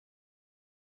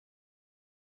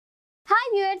Hi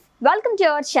viewers, welcome to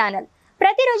our channel.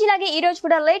 ప్రతిరోజులాగే ఈ రోజు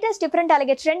కూడా లేటెస్ట్ డిఫరెంట్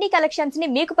అలాగే ట్రెండీ కలెక్షన్స్ ని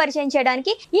మీకు పరిచయం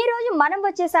చేయడానికి ఈ రోజు మనం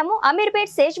వచ్చేసాము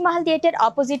Ameerpet Sage Mahal theatre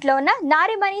opposite లో ఉన్న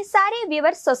నారిమణి సారీ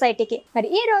వీవర్స్ సొసైటీకి. మరి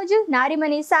ఈ రోజు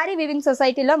నారిమణి సారీ వీవింగ్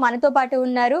సొసైటీలో మనతో పాటు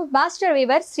ఉన్నారు మాస్టర్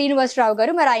వీవర్ శ్రీనివాసరావు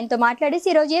గారు. మరి ఆయనతో మాట్లాడేసి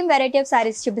ఈ రోజు ఏం వెరైటీ ఆఫ్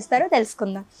సారీస్ చూపిస్తారో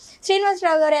తెలుసుకుందాం.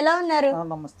 శ్రీనివాసరావు గారు ఎలా ఉన్నారు?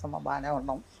 నమస్తే అమ్మా, బాగానే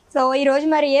ఉన్నాం. సో ఈ రోజు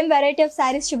మరి ఏం వెరైటీ ఆఫ్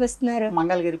సారీస్ చూపిస్తున్నారు?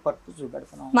 మంగళగిరి పట్టు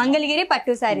చూపెడుతున్నాం. మంగళగిరి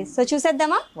పట్టు సారీస్. సో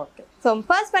చూసేద్దామా? ఓకే. సో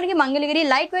ఫస్ట్ మనకి మంగళగిరి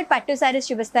లైట్ వెయిట్ పట్టు సారీస్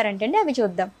చూపిస్తారంటే అవి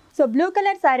చూద్దాం. సో బ్లూ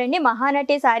కలర్ సారీ అండి,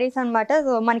 మహానటి సారీస్ అనమాట.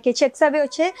 సో మనకి చెక్స్ అవి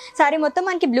వచ్చే సారీ మొత్తం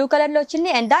మనకి బ్లూ కలర్ లో వచ్చింది.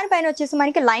 అండ్ దానిపైన వచ్చేసి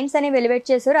మనకి లైన్స్ అనేవి ఎలివేట్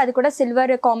చేశారు, అది కూడా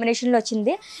సిల్వర్ కాంబినేషన్ లో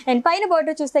వచ్చింది. అండ్ పైన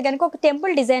బోర్డర్ చూస్తే కనుక ఒక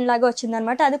టెంపుల్ డిజైన్ లాగా వచ్చింది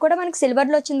అనమాట, అది కూడా మనకి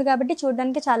సిల్వర్ లో వచ్చింది కాబట్టి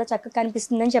చూడడానికి చాలా చక్కగా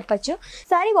కనిపిస్తుంది అని చెప్పొచ్చు.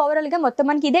 సారీ ఓవరాల్ గా మొత్తం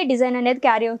మనకి ఇదే డిజైన్ అనేది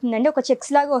క్యారీ అవుతుందండి, ఒక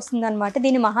చెక్స్ లాగా వస్తుంది అనమాట.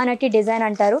 దీన్ని మహానటి డిజైన్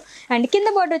అంటారు. అండ్ కింద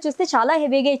బోర్డర్ చూస్తే చాలా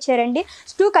హెవీగా ఇచ్చారండి,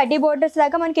 2 కడ్డీ బోర్డర్స్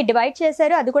లాగా మనకి డివైడ్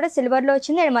చేశారు, అది కూడా సిల్వర్ లో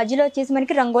వచ్చింది. అండ్ మధ్యలో వచ్చేసి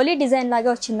మనకి రంగోలీ డిజైన్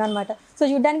లాగా వచ్చింది అనమాట. సో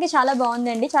చూడడానికి చాలా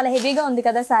బాగుందండి, చాలా హెవీగా ఉంది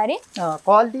కదా సారీ.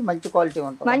 క్వాలిటీ మంచి క్వాలిటీ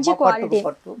ఉంటుంది, మంచి క్వాలిటీ.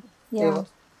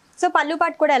 సో పళ్ళు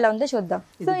పాటు కూడా ఎలా ఉందో చూద్దాం.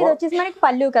 సో ఇది వచ్చేసి మనకి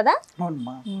పళ్ళు కదా.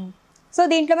 సో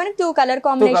దీంట్లో మనకి 2 కలర్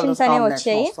కాంబినేషన్స్ అనేవి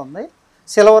వచ్చాయి.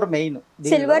 సిల్వర్ మెయిన్,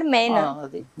 సిల్వర్ మెయిన్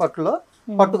పట్టులో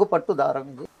పట్టుకు పట్టు దారం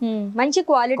ఇది. మంచి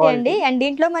క్వాలిటీ అండి. అండ్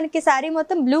దీంట్లో మనకి సారీ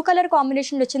మొత్తం బ్లూ కలర్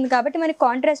కాంబినేషన్ వచ్చింది కాబట్టి మనకి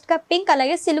కాంట్రాస్ట్ గా పింక్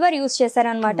అలాగే సిల్వర్ యూస్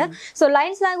చేశారనమాట. సో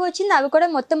లైన్స్ లాగా వచ్చింది, అవి కూడా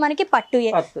మొత్తం మనకి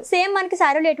పట్టుయే. సేమ్ మనకి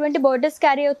సారీలో ఎటువంటి బోర్డర్స్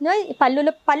క్యారీ అవుతుందో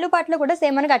పళ్ళు పాటలో కూడా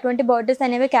సేమ్ మనకి అటువంటి బోర్డర్స్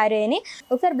అనేవి క్యారీ అయ్యాయి.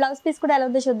 ఒకసారి బ్లౌజ్ పీస్ కూడా ఎలా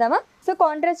ఉందో చూద్దామా. సో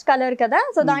కాంట్రాస్ట్ కలర్ కదా,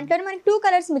 సో దాంట్లో మనకి 2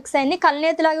 కలర్స్ మిక్స్ అయింది.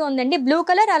 కల్నేత లాగా ఉందండి, బ్లూ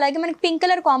కలర్ అలాగే మనకి పింక్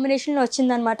కలర్ కాంబినేషన్ లో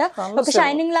వచ్చింది అనమాట. ఒక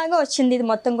షైనింగ్ లాగా వచ్చింది ఇది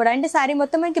మొత్తం కూడా. అంటే సారీ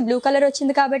మొత్తం మనకి బ్లూ కలర్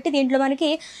వచ్చింది కాబట్టి దీంట్లో మనకి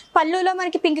పళ్ళులో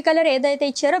మనకి పింక్ కలర్ ఏదైతే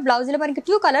ఇచ్చారో బ్లౌజ్ లో మనకి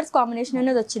 2 కలర్స్ కాంబినేషన్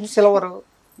అనేది వచ్చింది,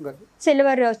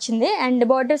 సిల్వర్ వచ్చింది. అండ్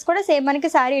బోర్డర్స్ కూడా సేమ్ మనకి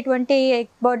సారీ ఎటువంటి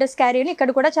బోర్డర్స్ క్యారీ అని. ఇక్కడ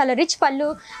కూడా చాలా రిచ్ పళ్ళు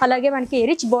అలాగే మనకి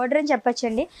రిచ్ బోర్డర్ అని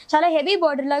చెప్పొచ్చండి, చాలా హెవీ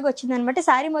బోర్డర్ లాగా వచ్చింది అనమాట.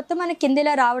 సారీ మొత్తం మనకి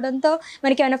కిందిలా రావడంతో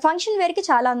మనకి ఏమైనా ఫంక్షన్ వేర్ కి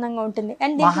చాలా అందంగా ఉంటుంది.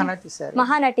 అండ్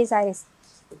మహానటి సారీస్.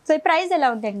 సో ఈ ప్రైస్ ఎలా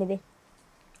ఉందండి? ఇది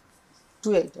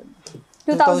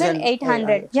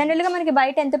 2800. జనరల్ గా మనకి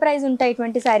బయట ఎంత ప్రైస్ ఉంటాయి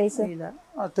ఇటువంటి సారీస్?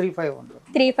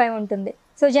 35 ఉంటుంది.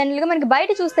 సో జనరల్ గా మనకి బయట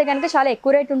చూస్తే కనుక చాలా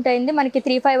ఎక్కువ రేట్ ఉంటుంది, మనకి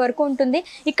 35 వరకు ఉంటుంది.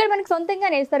 ఇక్కడ మనకి సొంతంగా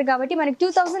నేస్తారు కాబట్టి మనకి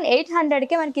 2800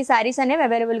 కే మనకి సారీస్ అనేవి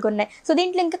అవైలబుల్ గా ఉన్నాయి. సో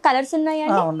దీంట్లో ఇంకా కలర్స్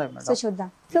ఉన్నాయండి, సో చూద్దాం.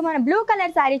 సో మన బ్లూ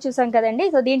కలర్ సారీ చూసాం కదండి,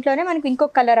 సో దీంట్లోనే మనకి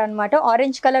ఇంకొక కలర్ అనమాట,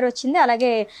 ఆరెంజ్ కలర్ వచ్చింది,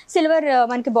 అలాగే సిల్వర్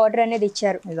మనకి బార్డర్ అనేది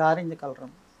ఇచ్చారు.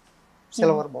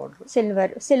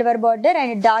 Silver border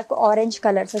and dark orange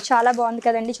colour. So చాలా బాగుంది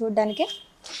కదండి చూడడానికి.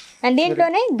 అండ్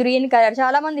దీంట్లోనే గ్రీన్ కలర్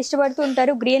చాలా మంది ఇష్టపడుతూ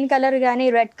ఉంటారు, గ్రీన్ కలర్ కానీ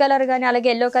రెడ్ కలర్ కానీ అలాగే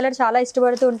ఎల్లో కలర్ చాలా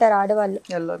ఇష్టపడుతూ ఉంటారు ఆడవాళ్ళు.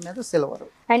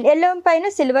 అండ్ ఎల్లో పైన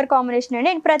సిల్వర్ కాంబినేషన్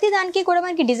అండి. అండ్ ప్రతి దానికి కూడా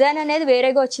మనకి డిజైన్ అనేది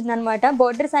వేరేగా వచ్చింది అనమాట.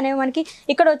 బోర్డర్స్ అనేవి మనకి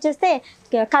ఇక్కడ వచ్చేస్తే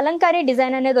కలంకారీ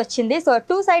డిజైన్ అనేది వచ్చింది. సో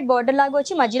 2 సైడ్ బోర్డర్ లాగా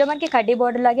వచ్చి మధ్యలో మనకి కడ్డీ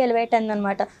బోర్డర్ లాగా ఎలివేట్ అయింది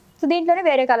అనమాట. సో దీంట్లోనే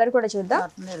వేరే కలర్ కూడా చూద్దాం.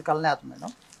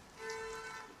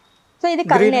 సో ఇది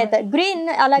కల్నేత గ్రీన్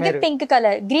అలాగే పింక్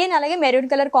కలర్, గ్రీన్ అలాగే మెరూన్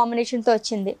కలర్ కాంబినేషన్ తో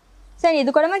వచ్చింది. సో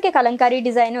ఇది కూడా మనకి కలంకారీ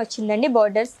డిజైన్ వచ్చిందండి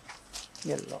బోర్డర్స్.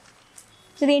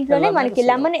 సో దీంట్లోనే మనకి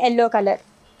lemon yellow colour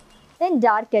and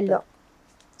dark yellow.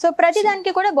 So ప్రతి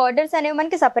దానికి కూడా బార్డర్స్ అనేవి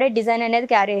మనకి సపరేట్ డిజైన్ అనేది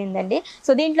క్యారీ అయ్యిందండి.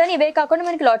 సో దీంట్లోనే ఇవే కాకుండా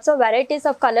మనకి lots of varieties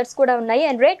of colours కూడా ఉన్నాయి.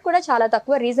 అండ్ రేట్ కూడా చాలా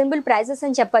తక్కువ, రీజనబుల్ ప్రైసెస్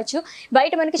అని చెప్పొచ్చు.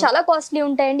 బయట మనకి చాలా కాస్ట్లీ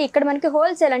ఉంటాయండి, ఇక్కడ మనకి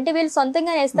హోల్సేల్ అంటే వీళ్ళు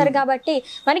సొంతంగా వేస్తారు కాబట్టి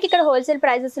మనకి ఇక్కడ హోల్సేల్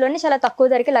ప్రైసెస్ లోనే చాలా తక్కువ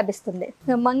ధరకి లభిస్తుంది.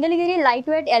 మంగళగిరి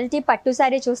లైట్ వెయిట్ ఎల్టీ పట్టు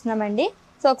సారీ చూస్తున్నామండి.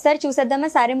 సో ఒకసారి చూసేద్దామా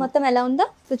సారీ మొత్తం ఎలా ఉందో.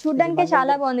 సో చూడడానికి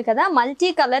చాలా బాగుంది కదా, మల్టీ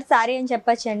కలర్ సారీ అని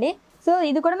చెప్పొచ్చండి. సో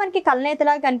ఇది కూడా మనకి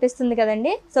కల్నేతలాగా కనిపిస్తుంది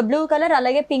కదండి. సో బ్లూ కలర్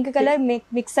అలాగే పింక్ కలర్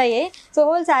మిక్స్ అయ్యాయి. సో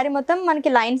హోల్ శారీ మొత్తం మనకి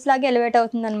లైన్స్ లాగా ఎలివేట్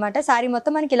అవుతుంది అనమాట. శారీ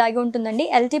మొత్తం మనకి ఇలాగే ఉంటుందండి.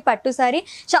 ఎల్టీ పట్టు శారీ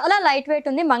చాలా లైట్ వెయిట్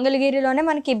ఉంది, మంగళగిరిలోనే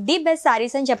మనకి ది బెస్ట్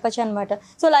శారీస్ అని చెప్పొచ్చు అనమాట.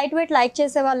 సో లైట్ వెయిట్ లైక్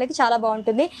చేసే వాళ్ళకి చాలా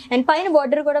బాగుంటుంది. అండ్ పైన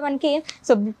బార్డర్ కూడా మనకి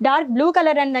సో డార్క్ బ్లూ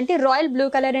కలర్ అంటే రాయల్ బ్లూ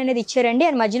కలర్ అనేది ఇచ్చారండి.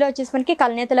 అండ్ మధ్యలో వచ్చేసి మనకి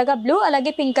కల్నేతలాగా బ్లూ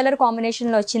అలాగే పింక్ కలర్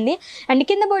కాంబినేషన్ లో వచ్చింది. అండ్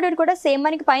కింద బార్డర్ కూడా సేమ్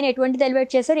మనకి పైన ఎటువంటిది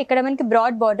ఎలివేట్ చేశారు, ఇక్కడ మనకి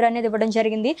బ్రాడ్ బార్డర్ అనేది ఇవ్వడం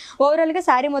జరిగింది. ఓవరాల్ గా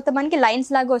శారీ మొత్తం మనకి లైన్స్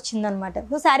లాగా వచ్చింది అనమాట.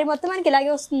 సో శారీ మొత్తం మనకి ఇలాగే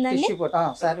వస్తుందండి.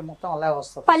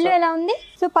 పళ్ళు ఎలా ఉంది?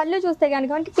 సో పళ్ళు చూస్తే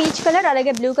కనుక మనకి పీచ్ కలర్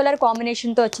అలాగే బ్లూ కలర్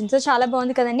కాంబినేషన్ తో వచ్చింది. సో చాలా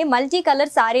బాగుంది కదండి, మల్టీ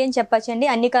కలర్ శారీ అని చెప్పొచ్చండి.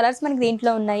 అన్ని కలర్స్ మనకి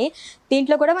దీంట్లో ఉన్నాయి.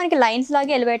 దీంట్లో కూడా మనకి లైన్స్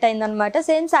లాగా ఎలివేట్ అయింది అనమాట.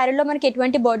 సేమ్ శారీలో మనకి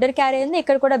ఎటువంటి బార్డర్ క్యారీ అయింది,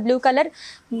 ఇక్కడ కూడా బ్లూ కలర్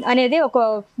అనేది ఒక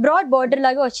బ్రాడ్ బార్డర్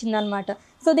లాగా వచ్చింది అనమాట.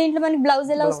 సో దీంట్లో మనకి బ్లౌజ్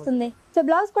ఎలా వస్తుంది? సో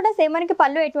బ్లౌజ్ కూడా సేమ్ మనకి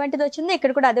పళ్ళు ఎటువంటిది వచ్చిందో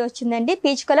ఇక్కడ కూడా అదే వచ్చిందండి,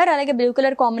 పీచ్ కలర్ అలాగే బ్లూ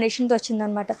కలర్ కాంబినేషన్తో వచ్చింది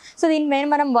అనమాట. సో దీని మీద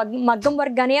మనం మగ్గం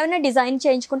వర్క్ కానీ ఏమైనా డిజైన్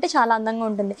చేయించుకుంటే చాలా అందంగా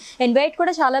ఉంటుంది. అండ్ వెయిట్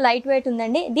కూడా చాలా లైట్ వెయిట్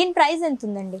ఉందండి. దీని ప్రైస్ ఎంత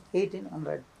ఉందండి?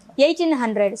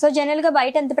 1800. సో జనరల్ గా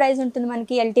బయట ఎంత ప్రైస్ ఉంటుంది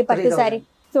మనకి ఎల్టీ పట్టు సారీ?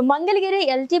 సో మంగళగిరి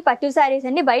ఎల్టీ పట్టు సారీస్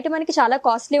అండి బయట మనకి చాలా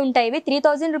కాస్ట్లీ ఉంటాయి.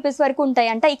 3000 రూపీస్ వరకు ఉంటాయి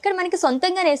అంట. ఇక్కడ మనకి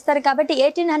సొంతంగా నేస్తారు కాబట్టి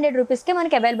 1800 రూపీస్కే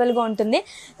మనకి అవైలబుల్గా ఉంటుంది.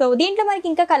 సో దీంట్లో మనకి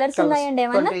ఇంకా కలర్స్ ఉన్నాయండి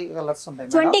ఏమన్నా?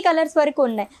 20 కలర్స్ వరకు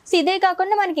ఉన్నాయి. సో ఇదే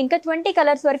కాకుండా మనకి ఇంకా 20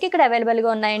 కలర్స్ వరకు ఇక్కడ అవైలబుల్గా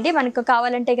ఉన్నాయండి. మనకు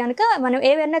కావాలంటే కనుక మనం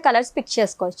ఏవైనా కలర్స్ పిక్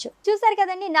చేసుకోవచ్చు. చూసారు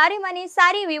కదండి, నారిమణి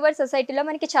సారీ వీవర్ సొసైటీలో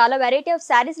మనకి చాలా వెరైటీ ఆఫ్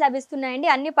శారీస్ లభిస్తున్నాయండి.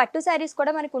 అన్ని పట్టు శారీస్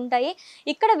కూడా మనకు ఉంటాయి.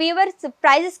 ఇక్కడ వీవర్స్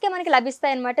ప్రైజెస్కే మనకి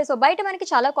లభిస్తాయి అనమాట. సో బయట మనకి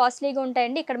చాలా కాస్ట్లీగా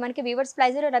ఉంటాయండి. ఇక్కడ మనకి వీవర్స్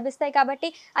ప్రైజెస్ లభిస్తాయి కాబట్టి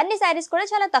అన్ని శారీస్ కూడా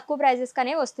చాలా తక్కువ ప్రైజెస్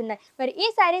కనే వస్తున్నాయి. మరి ఈ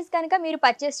శారీస్ కనుక మీరు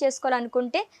పర్చేస్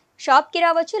చేసుకోవాలనుకుంటే షాప్కి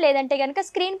రావచ్చు, లేదంటే కనుక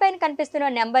స్క్రీన్ పైన కనిపిస్తున్న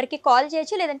నెంబర్కి కాల్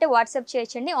చేయొచ్చు, లేదంటే వాట్సాప్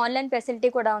చేయొచ్చండి. ఆన్లైన్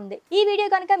ఫెసిలిటీ కూడా ఉంది. ఈ వీడియో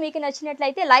కనుక మీకు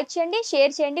నచ్చినట్లయితే లైక్ చేయండి,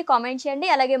 షేర్ చేయండి, కామెంట్ చేయండి.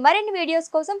 అలాగే మరిన్ని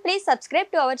వీడియోస్ కోసం please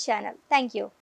subscribe to our channel. Thank you.